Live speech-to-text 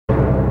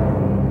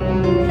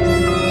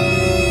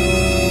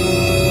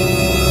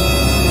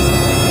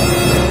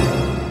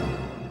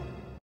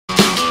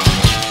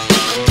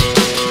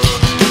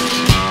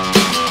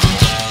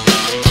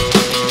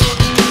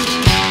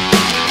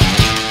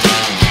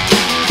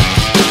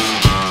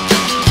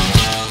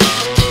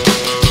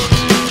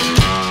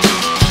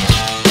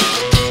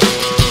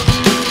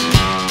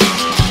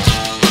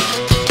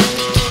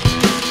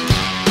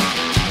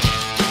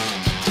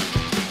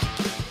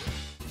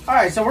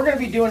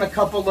doing a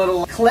couple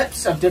little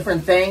clips of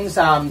different things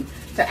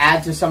to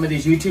add to some of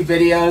these YouTube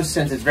videos,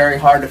 since it's very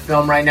hard to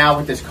film right now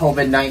with this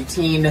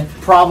COVID-19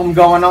 problem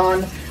going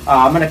on.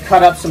 I'm going to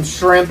cut up some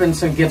shrimp and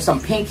give some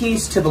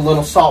pinkies to the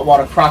little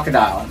saltwater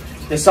crocodile.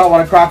 This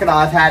saltwater crocodile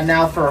I've had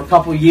now for a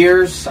couple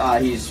years.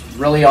 He's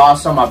really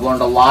awesome. I've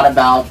learned a lot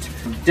about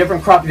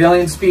different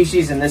crocodilian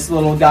species, and this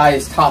little guy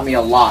has taught me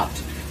a lot.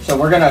 So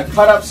we're going to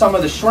cut up some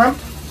of the shrimp,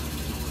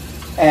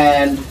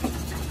 and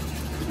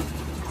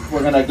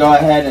we're going to go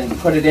ahead and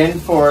put it in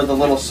for the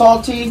little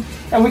salty.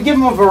 And we give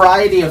them a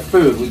variety of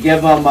food. We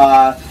give them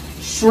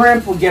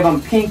shrimp, we give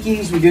them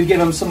pinkies, we do give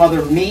them some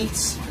other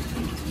meats.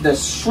 The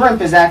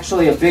shrimp is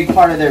actually a big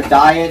part of their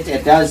diet.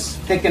 It does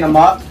thicken them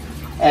up.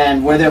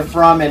 And where they're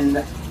from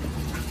in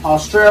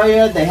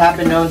Australia, they have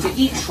been known to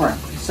eat shrimp.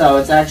 So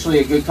it's actually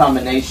a good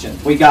combination.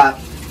 We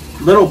got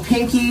little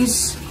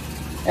pinkies,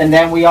 and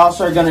then we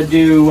also are going to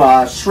do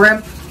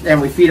shrimp, and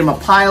we feed them a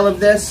pile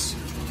of this.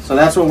 So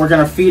that's what we're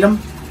going to feed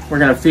them. We're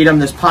going to feed them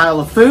this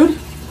pile of food.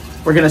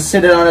 We're going to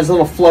sit it on his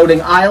little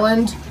floating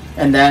island,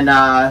 and then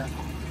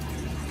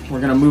we're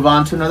going to move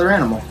on to another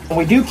animal.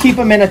 We do keep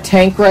him in a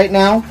tank right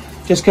now,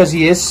 just because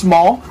he is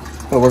small,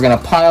 but we're going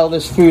to pile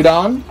this food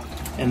on,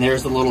 and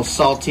there's the little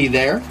salty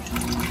there.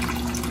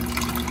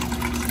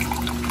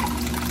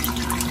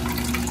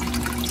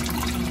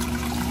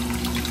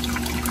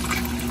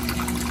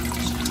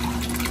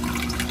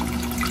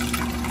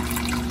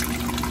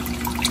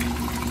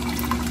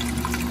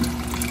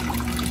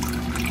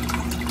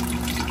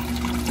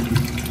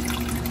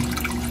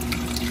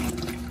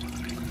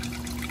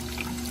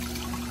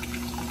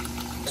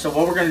 So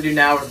what we're going to do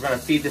now is we're going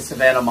to feed the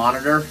Savannah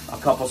monitor a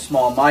couple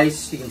small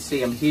mice. You can see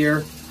them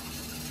here.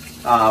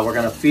 We're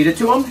going to feed it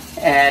to him,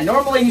 and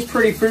normally he's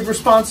pretty food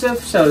responsive,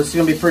 so this is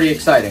going to be pretty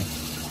exciting.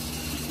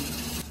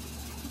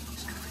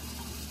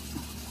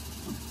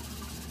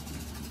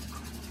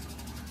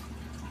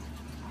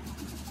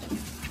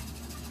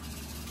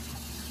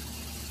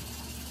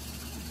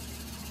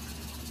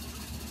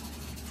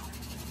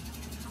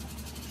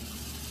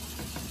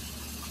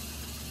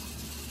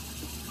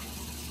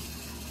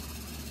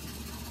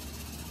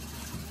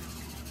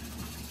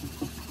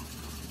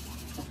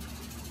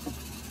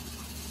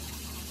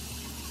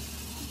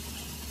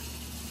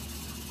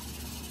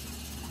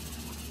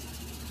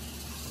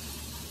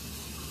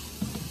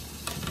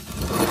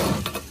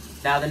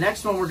 Now the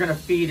next one we're going to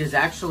feed is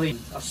actually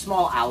a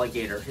small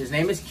alligator. His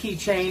name is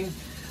Keychain.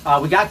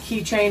 We got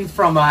Keychain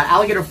from an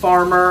alligator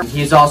farmer.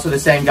 He's also the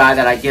same guy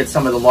that I get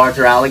some of the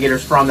larger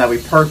alligators from that we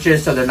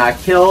purchased so they're not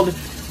killed.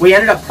 We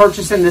ended up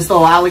purchasing this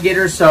little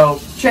alligator,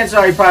 so chances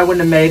are he probably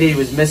wouldn't have made it. He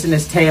was missing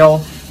his tail.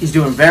 He's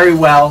doing very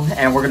well,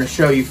 and we're going to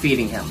show you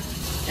feeding him.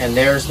 And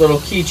there's little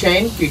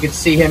Keychain. You can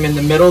see him in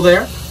the middle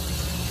there.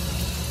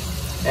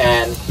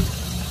 And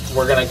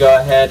we're going to go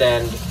ahead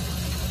and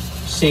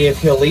see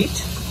if he'll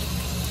eat.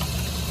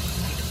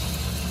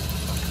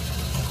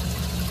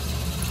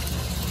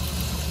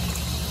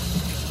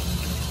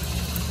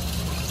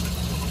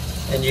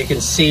 And you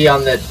can see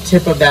on the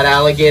tip of that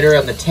alligator,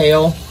 on the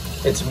tail,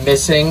 it's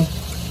missing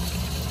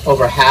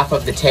over half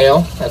of the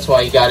tail. That's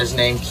why he got his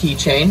name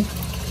Keychain.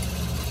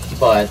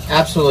 But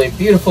absolutely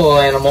beautiful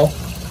animal,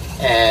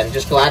 and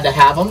just glad to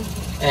have him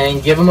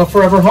and give him a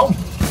forever home.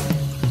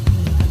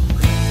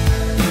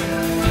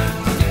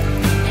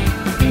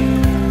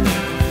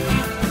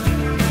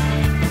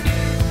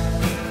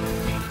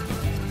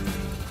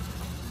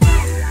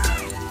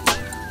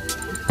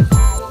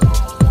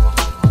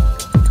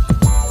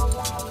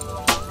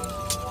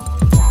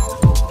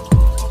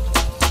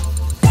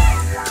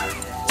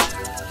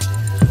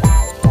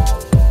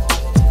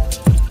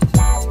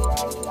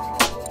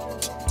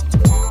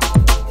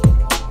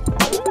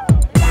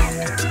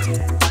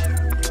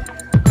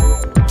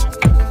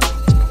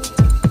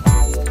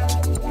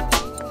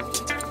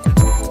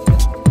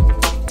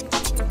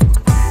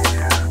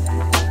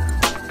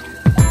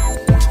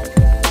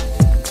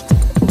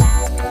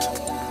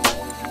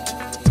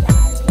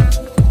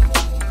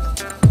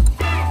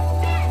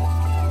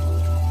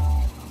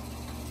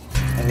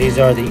 These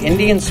are the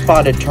Indian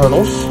spotted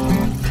turtles,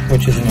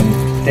 which is an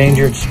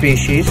endangered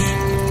species.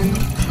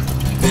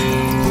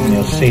 And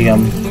you'll see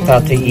him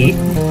about to eat.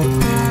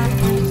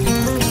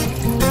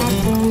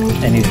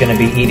 And he's going to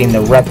be eating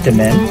the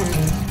reptimen.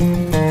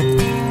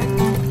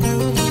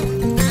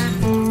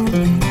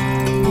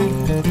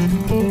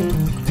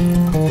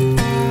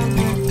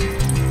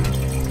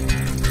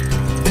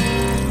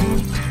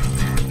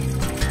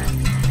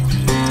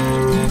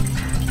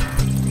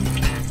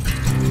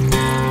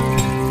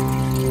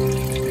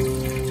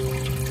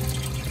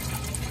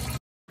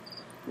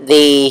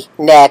 The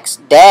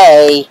next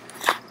day.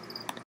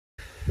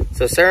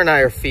 So Sarah and I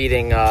are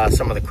feeding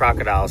some of the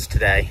crocodiles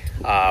today.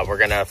 We're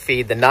going to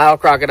feed the Nile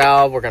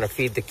crocodile, we're going to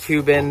feed the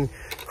Cuban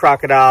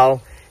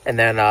crocodile, and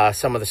then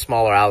some of the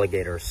smaller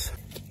alligators.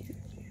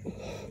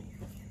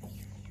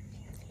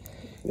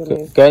 Go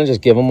ahead and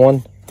just give them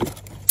one.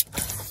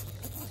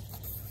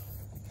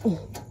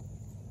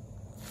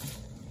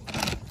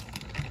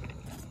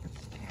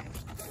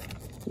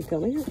 You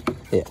coming?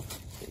 Yeah.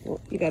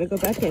 Well, you got to go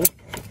back in.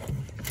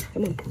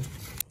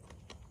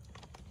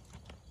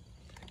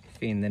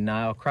 Feeding the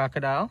Nile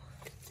crocodile.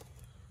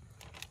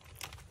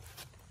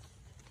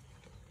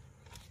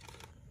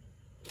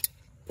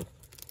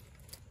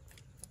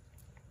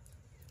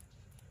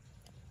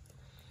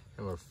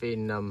 And we're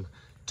feeding them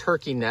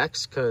turkey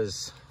necks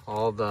because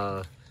all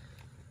the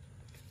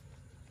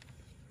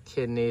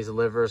kidneys,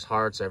 livers,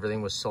 hearts,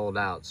 everything was sold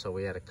out. So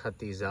we had to cut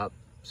these up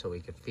so we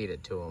could feed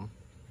it to them.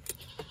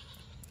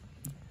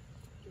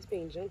 He's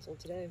being gentle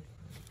today.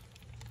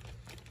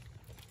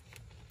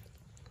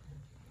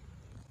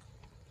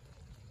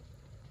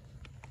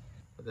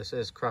 This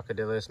is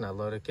Crocodilius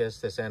niloticus.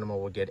 This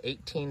animal will get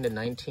 18 to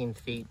 19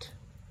 feet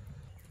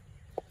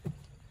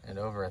and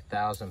over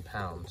 1,000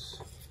 pounds.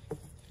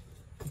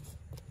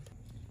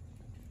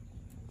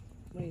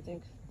 What do you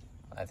think?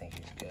 I think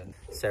he's good.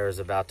 Sarah's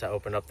about to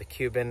open up the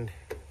Cuban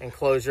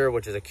enclosure,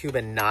 which is a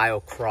Cuban Nile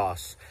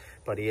cross,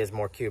 but he is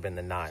more Cuban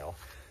than Nile.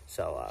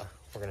 So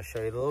we're gonna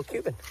show you the little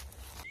Cuban.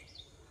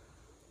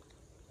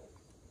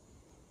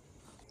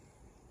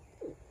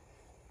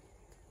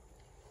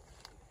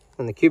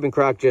 And the Cuban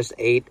croc just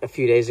ate a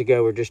few days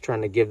ago. We're just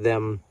trying to give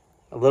them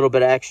a little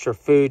bit of extra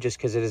food just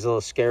because it is a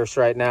little scarce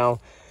right now.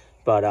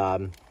 But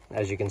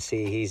as you can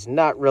see, he's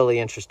not really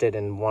interested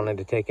in wanting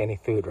to take any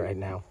food right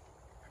now.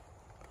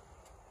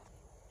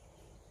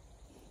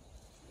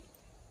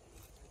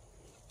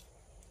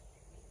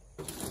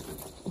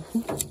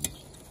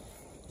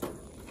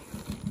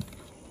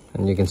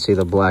 And you can see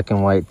the black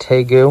and white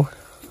tegu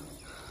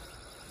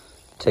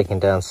taking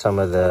down some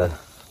of the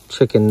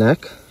chicken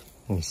neck.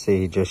 You see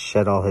he just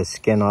shed all his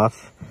skin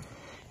off.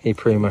 He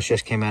pretty much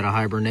just came out of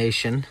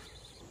hibernation.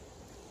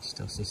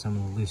 Still see some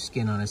of the loose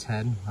skin on his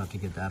head. I'll have to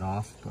get that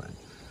off, but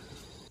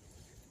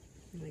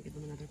I'm gonna give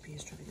him another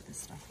piece, try to get this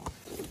stuff off.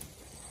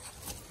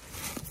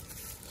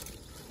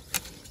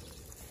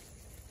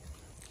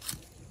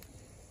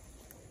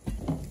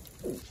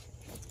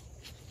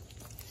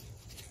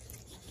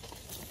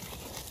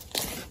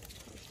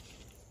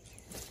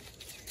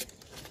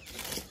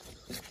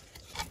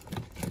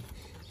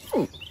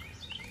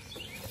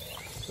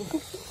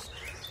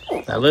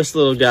 Now this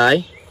little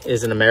guy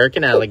is an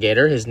American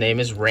alligator. His name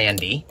is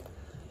Randy.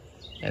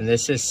 And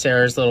this is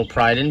Sarah's little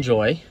pride and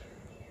joy.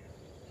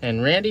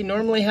 And Randy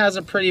normally has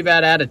a pretty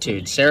bad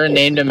attitude. Sarah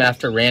named him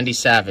after Randy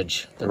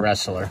Savage, the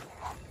wrestler.